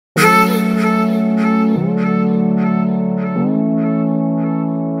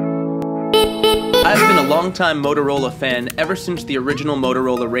longtime Motorola fan ever since the original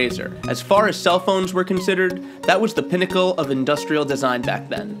Motorola Razr. As far as cell phones were considered, that was the pinnacle of industrial design back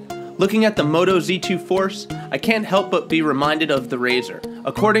then. Looking at the Moto Z2 Force, I can't help but be reminded of the Razr.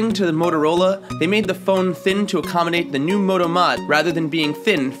 According to the Motorola, they made the phone thin to accommodate the new Moto mod rather than being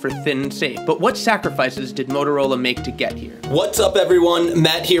thin for thin sake. But what sacrifices did Motorola make to get here? What's up everyone,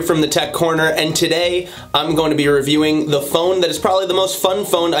 Matt here from the Tech Corner, and today I'm going to be reviewing the phone that is probably the most fun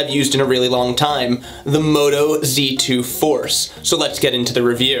phone I've used in a really long time, the Moto Z2 Force. So let's get into the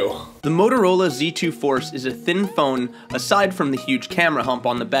review. The Motorola Z2 Force is a thin phone aside from the huge camera hump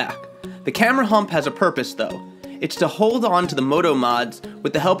on the back. The camera hump has a purpose though. It's to hold on to the Moto mods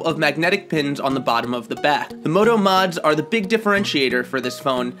with the help of magnetic pins on the bottom of the back. The Moto mods are the big differentiator for this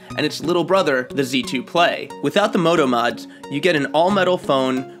phone and its little brother, the Z2 Play. Without the Moto mods, you get an all-metal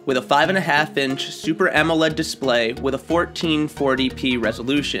phone with a 5.5-inch Super AMOLED display with a 1440p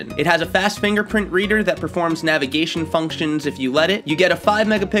resolution. It has a fast fingerprint reader that performs navigation functions if you let it. You get a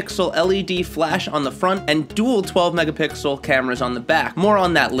 5-megapixel LED flash on the front and dual 12-megapixel cameras on the back. More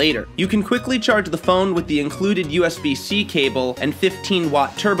on that later. You can quickly charge the phone with the included USB-C cable and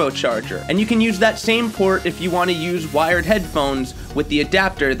 15-watt turbocharger. And you can use that same port if you want to use wired headphones with the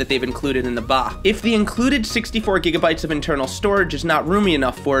adapter that they've included in the box. If the included 64 gigabytes of internal storage is not roomy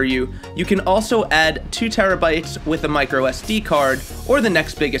enough for you, you can also add 2 terabytes with a micro SD card, or the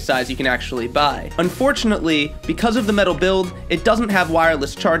next biggest size you can actually buy. Unfortunately, because of the metal build, it doesn't have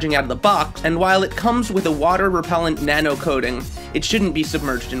wireless charging out of the box, and while it comes with a water-repellent nano coating, it shouldn't be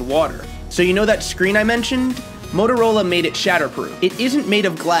submerged in water. So you know that screen I mentioned? Motorola made it shatterproof. It isn't made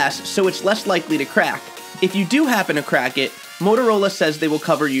of glass, so it's less likely to crack. If you do happen to crack it, Motorola says they will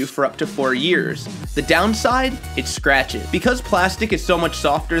cover you for up to 4 years. The downside? It scratches. Because plastic is so much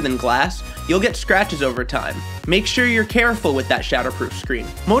softer than glass, you'll get scratches over time. Make sure you're careful with that shatterproof screen.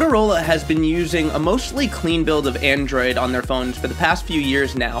 Motorola has been using a mostly clean build of Android on their phones for the past few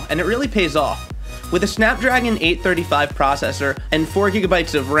years now, and it really pays off. With a Snapdragon 835 processor and 4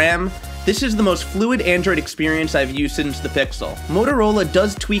 gigabytes of RAM, this is the most fluid Android experience I've used since the Pixel. Motorola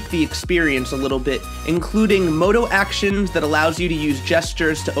does tweak the experience a little bit, including Moto Actions that allows you to use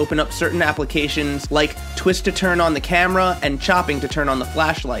gestures to open up certain applications like twist to turn on the camera and chopping to turn on the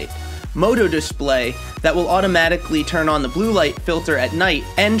flashlight. Moto Display that will automatically turn on the blue light filter at night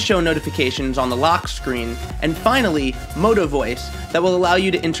and show notifications on the lock screen. And finally, Moto Voice that will allow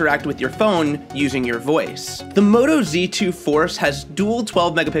you to interact with your phone using your voice. The Moto Z2 Force has dual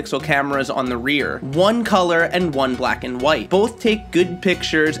 12-megapixel cameras on the rear, one color and one black and white. Both take good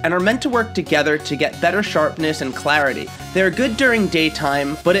pictures and are meant to work together to get better sharpness and clarity. They're good during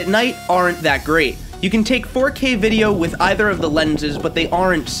daytime, but at night aren't that great. You can take 4K video with either of the lenses, but they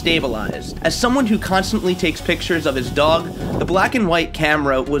aren't stabilized. As someone who constantly takes pictures of his dog, the black and white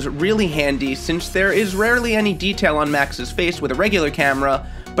camera was really handy since there is rarely any detail on Max's face with a regular camera,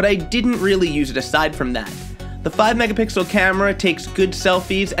 but I didn't really use it aside from that. The 5-megapixel camera takes good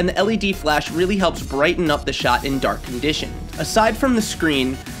selfies, and the LED flash really helps brighten up the shot in dark conditions. Aside from the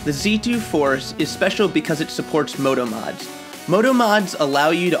screen, the Z2 Force is special because it supports Moto mods. Moto mods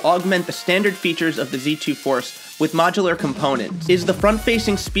allow you to augment the standard features of the Z2 Force with modular components. Is the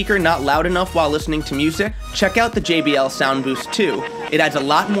front-facing speaker not loud enough while listening to music? Check out the JBL Sound Boost 2. It adds a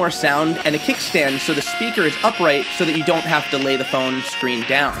lot more sound and a kickstand so the speaker is upright so that you don't have to lay the phone screen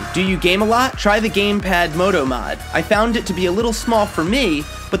down. Do you game a lot? Try the Gamepad Moto mod. I found it to be a little small for me,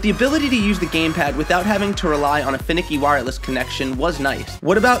 but the ability to use the gamepad without having to rely on a finicky wireless connection was nice.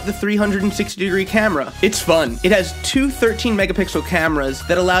 What about the 360-degree camera? It's fun. It has two 13-megapixel cameras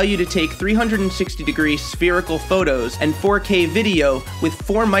that allow you to take 360-degree spherical photos and 4K video with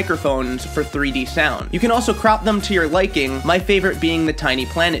 4 microphones for 3D sound. You can also crop them to your liking, my favorite being the tiny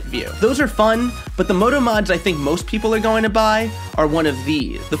planet view. Those are fun, but the Moto mods I think most people are going to buy are one of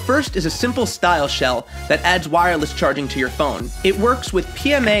these. The first is a simple style shell that adds wireless charging to your phone. It works with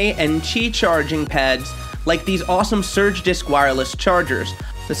PMA and Qi charging pads like these awesome Surge Disc wireless chargers.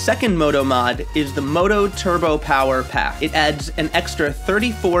 The second Moto mod is the Moto Turbo Power Pack. It adds an extra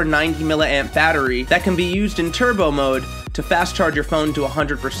 3490 milliamp battery that can be used in turbo mode to fast charge your phone to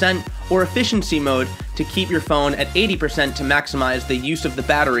 100% or efficiency mode to keep your phone at 80% to maximize the use of the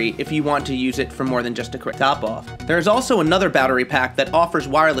battery if you want to use it for more than just a quick top off. There is also another battery pack that offers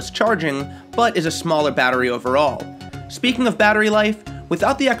wireless charging but is a smaller battery overall. Speaking of battery life,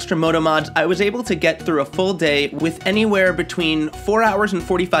 without the extra Moto mods, I was able to get through a full day with anywhere between 4 hours and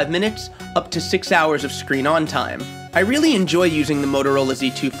 45 minutes up to 6 hours of screen on time. I really enjoy using the Motorola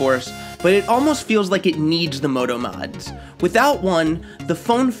Z2 Force but it almost feels like it needs the Moto mods. Without one, the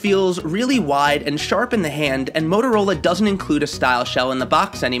phone feels really wide and sharp in the hand, and Motorola doesn't include a style shell in the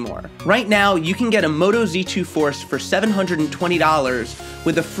box anymore. Right now, you can get a Moto Z2 Force for $720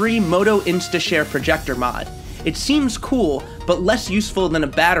 with a free Moto InstaShare projector mod. It seems cool, but less useful than a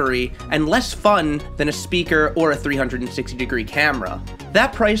battery, and less fun than a speaker or a 360-degree camera.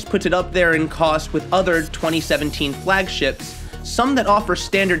 That price puts it up there in cost with other 2017 flagships, some that offer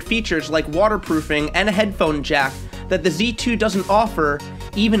standard features like waterproofing and a headphone jack that the Z2 doesn't offer,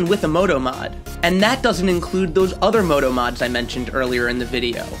 even with a Moto mod. And that doesn't include those other Moto mods I mentioned earlier in the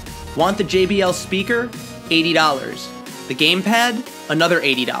video. Want the JBL speaker? $80. The gamepad? Another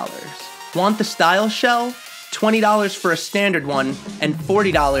 $80. Want the style shell? $20 for a standard one, and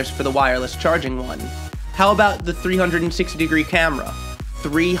 $40 for the wireless charging one. How about the 360-degree camera?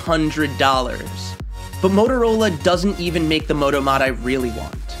 $300. But Motorola doesn't even make the Moto mod I really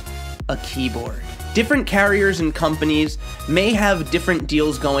want. A keyboard. Different carriers and companies may have different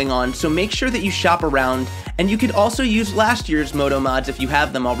deals going on, so make sure that you shop around, and you could also use last year's Moto mods if you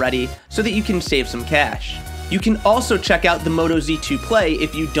have them already, so that you can save some cash. You can also check out the Moto Z2 Play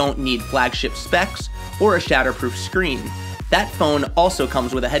if you don't need flagship specs or a shatterproof screen. That phone also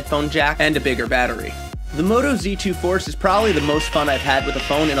comes with a headphone jack and a bigger battery. The Moto Z2 Force is probably the most fun I've had with a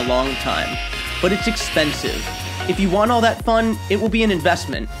phone in a long time, but it's expensive. If you want all that fun, it will be an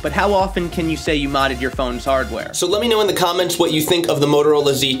investment, but how often can you say you modded your phone's hardware? So let me know in the comments what you think of the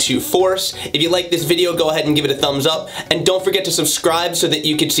Motorola Z2 Force. If you like this video, go ahead and give it a thumbs up, and don't forget to subscribe so that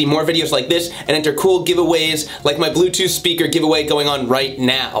you can see more videos like this and enter cool giveaways like my Bluetooth speaker giveaway going on right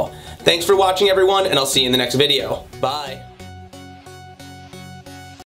now. Thanks for watching, everyone, and I'll see you in the next video. Bye.